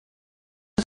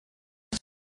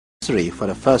Necessary for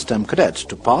a first-time cadet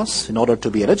to pass in order to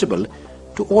be eligible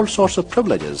to all sorts of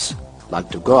privileges, like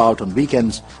to go out on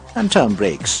weekends and term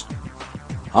breaks.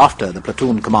 After the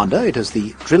platoon commander, it is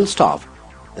the drill staff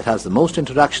that has the most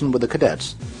interaction with the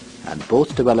cadets, and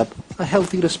both develop a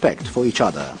healthy respect for each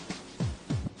other.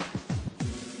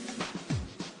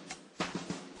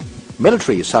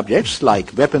 Military subjects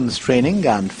like weapons training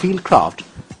and field craft,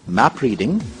 map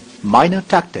reading, minor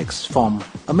tactics form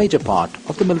a major part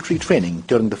of the military training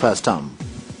during the first term.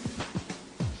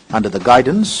 Under the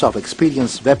guidance of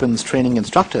experienced weapons training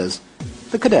instructors,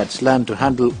 the cadets learn to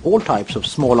handle all types of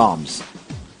small arms.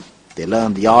 They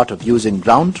learn the art of using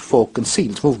ground for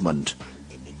concealed movement.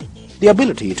 The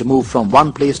ability to move from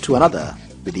one place to another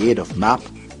with the aid of map,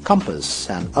 compass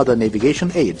and other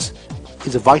navigation aids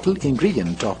is a vital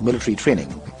ingredient of military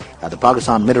training. At the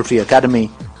Pakistan Military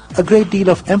Academy, a great deal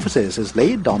of emphasis is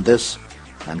laid on this,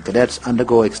 and cadets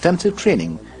undergo extensive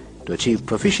training to achieve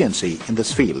proficiency in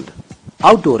this field.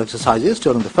 Outdoor exercises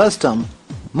during the first term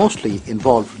mostly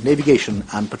involve navigation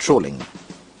and patrolling.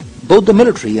 Both the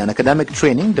military and academic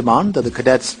training demand that the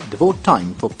cadets devote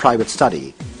time for private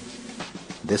study.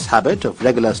 This habit of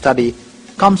regular study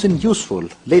comes in useful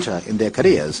later in their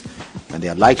careers when they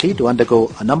are likely to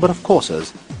undergo a number of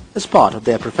courses as part of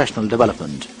their professional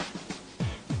development.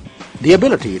 The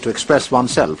ability to express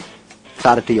oneself,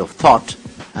 clarity of thought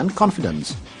and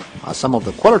confidence are some of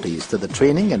the qualities that the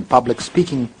training in public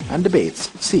speaking and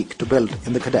debates seek to build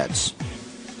in the cadets.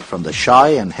 From the shy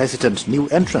and hesitant new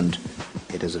entrant,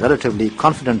 it is a relatively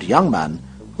confident young man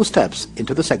who steps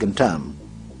into the second term.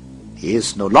 He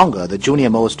is no longer the junior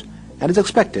most and is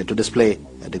expected to display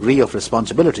a degree of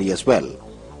responsibility as well.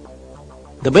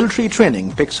 The military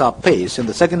training picks up pace in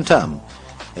the second term,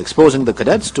 exposing the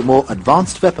cadets to more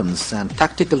advanced weapons and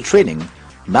tactical training,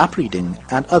 map reading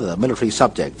and other military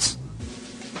subjects.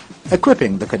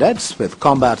 Equipping the cadets with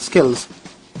combat skills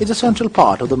is a central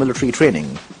part of the military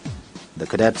training. The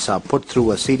cadets are put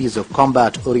through a series of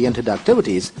combat-oriented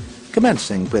activities,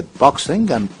 commencing with boxing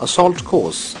and assault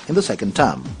course in the second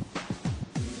term.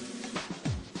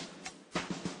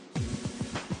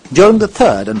 During the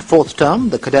third and fourth term,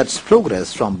 the cadets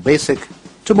progress from basic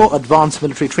to more advanced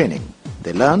military training.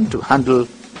 They learn to handle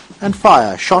and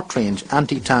fire short-range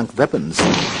anti-tank weapons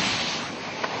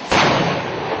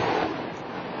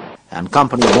and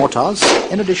company mortars,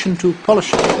 in addition to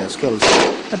polishing their skills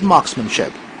at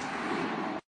marksmanship.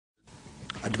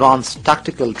 Advanced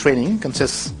tactical training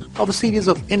consists of a series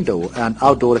of indoor and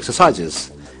outdoor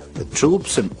exercises with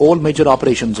troops in all major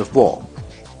operations of war.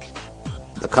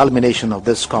 The culmination of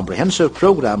this comprehensive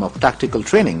program of tactical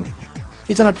training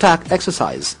is an attack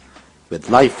exercise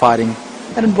with live firing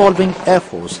and involving Air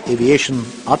Force, aviation,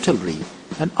 artillery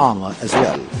and armor as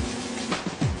well.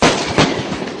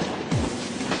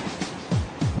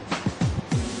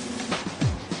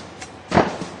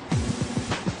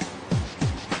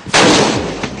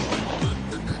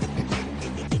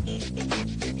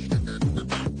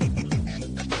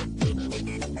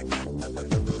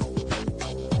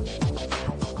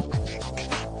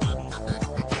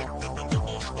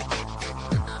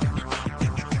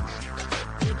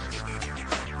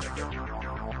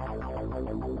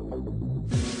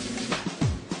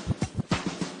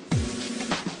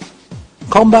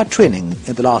 Combat training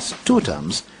in the last two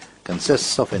terms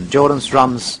consists of endurance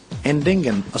runs ending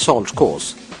in assault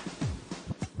course.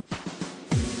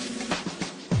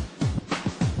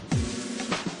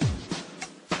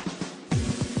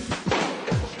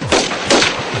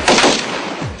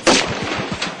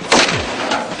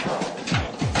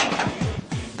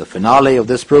 The finale of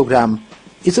this program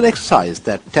is an exercise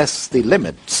that tests the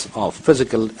limits of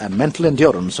physical and mental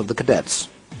endurance of the cadets.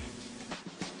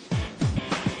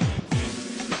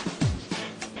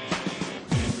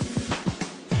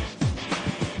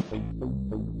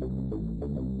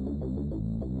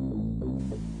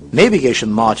 Navigation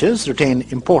marches retain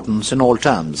importance in all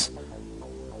terms.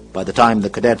 By the time the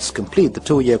cadets complete the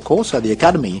two-year course at the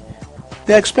academy,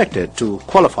 they are expected to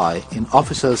qualify in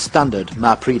officers' standard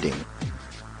map reading.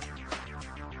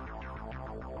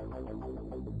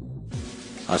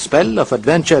 A spell of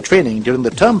adventure training during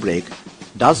the term break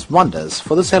does wonders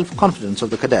for the self-confidence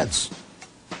of the cadets.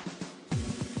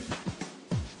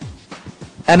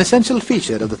 An essential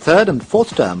feature of the third and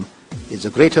fourth term is a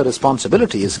greater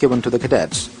responsibility is given to the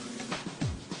cadets.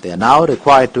 They are now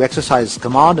required to exercise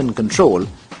command and control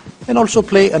and also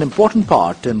play an important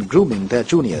part in grooming their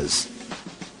juniors.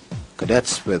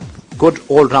 Cadets with good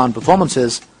all-round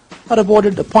performances are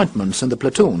awarded appointments in the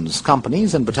platoons,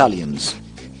 companies and battalions.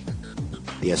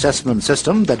 The assessment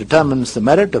system that determines the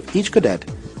merit of each cadet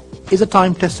is a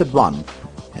time-tested one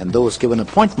and those given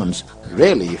appointments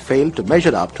rarely fail to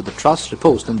measure up to the trust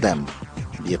reposed in them.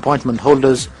 The appointment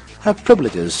holders have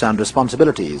privileges and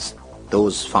responsibilities.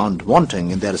 Those found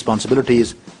wanting in their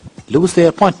responsibilities lose their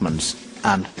appointments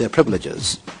and their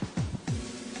privileges.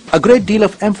 A great deal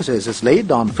of emphasis is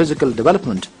laid on physical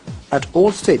development at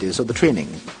all stages of the training.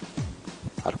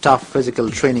 A tough physical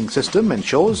training system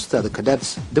ensures that the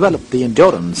cadets develop the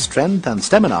endurance, strength and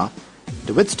stamina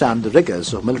to withstand the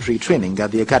rigors of military training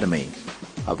at the academy.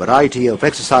 A variety of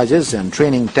exercises and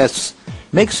training tests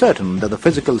make certain that the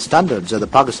physical standards at the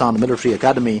Pakistan Military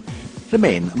Academy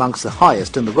remain amongst the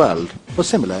highest in the world for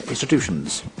similar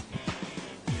institutions.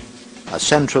 A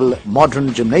central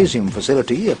modern gymnasium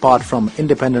facility, apart from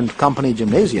independent company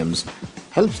gymnasiums,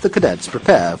 helps the cadets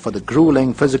prepare for the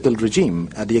grueling physical regime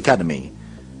at the academy.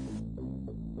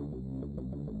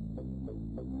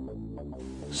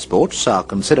 Sports are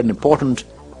considered important,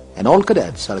 and all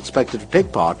cadets are expected to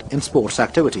take part in sports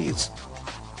activities.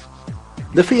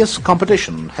 The fierce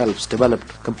competition helps develop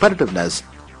competitiveness,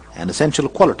 an essential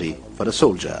quality for a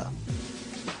soldier.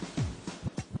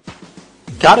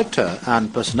 Character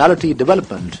and personality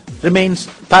development remains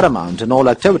paramount in all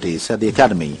activities at the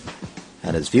academy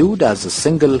and is viewed as the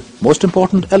single most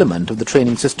important element of the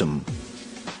training system.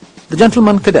 The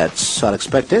gentlemen cadets are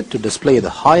expected to display the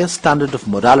highest standard of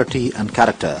morality and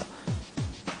character.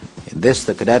 In this,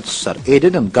 the cadets are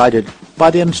aided and guided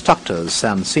by their instructors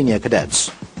and senior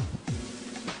cadets.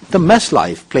 The mess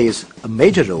life plays a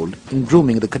major role in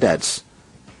grooming the cadets.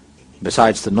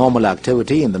 Besides the normal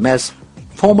activity in the mess,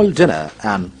 formal dinner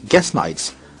and guest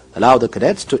nights allow the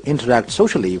cadets to interact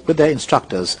socially with their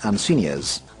instructors and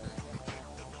seniors.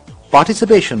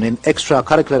 Participation in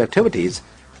extracurricular activities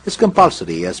is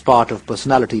compulsory as part of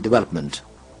personality development.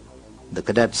 The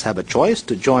cadets have a choice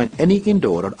to join any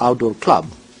indoor or outdoor club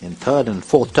in 3rd and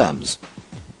 4th terms.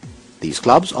 These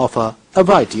clubs offer a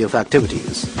variety of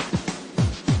activities.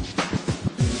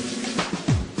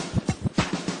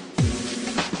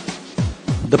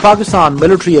 The Pakistan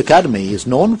Military Academy is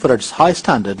known for its high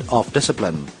standard of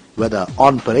discipline. Whether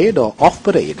on parade or off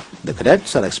parade, the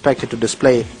cadets are expected to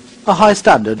display a high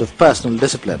standard of personal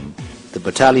discipline. The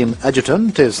battalion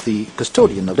adjutant is the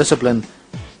custodian of discipline,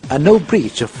 and no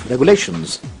breach of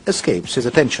regulations escapes his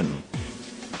attention.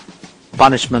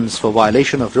 Punishments for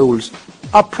violation of rules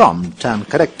are prompt and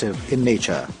corrective in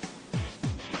nature.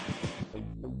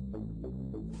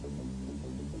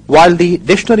 While the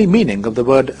dictionary meaning of the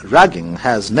word ragging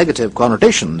has negative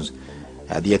connotations,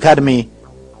 at the academy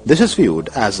this is viewed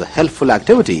as a helpful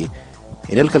activity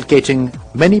in inculcating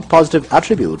many positive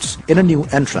attributes in a new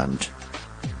entrant.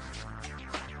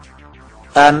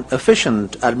 An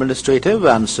efficient administrative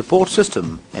and support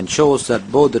system ensures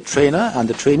that both the trainer and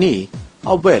the trainee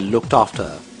are well looked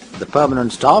after. The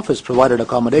permanent staff is provided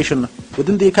accommodation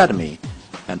within the academy,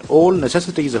 and all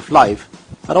necessities of life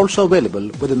are also available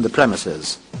within the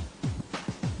premises.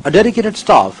 A dedicated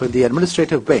staff in the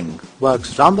administrative wing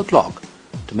works round the clock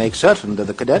to make certain that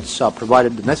the cadets are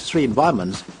provided the necessary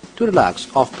environments to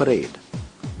relax off parade.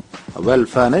 A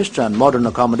well-furnished and modern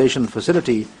accommodation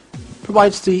facility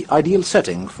provides the ideal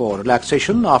setting for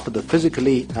relaxation after the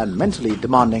physically and mentally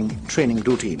demanding training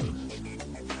routine.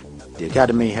 The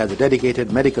academy has a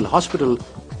dedicated medical hospital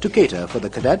to cater for the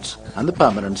cadets and the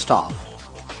permanent staff.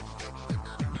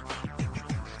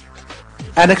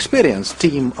 An experienced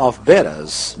team of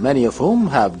bearers, many of whom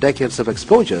have decades of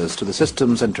exposures to the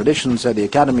systems and traditions at the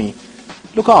academy,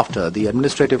 look after the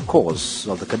administrative course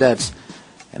of the cadets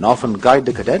and often guide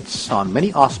the cadets on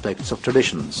many aspects of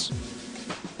traditions.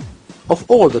 Of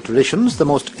all the traditions, the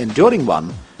most enduring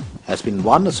one has been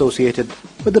one associated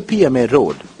with the PMA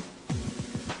road.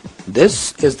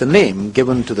 This is the name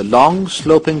given to the long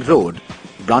sloping road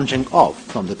branching off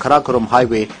from the Karakoram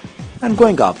highway and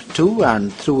going up to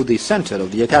and through the center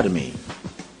of the academy.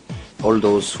 All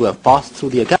those who have passed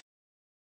through the academy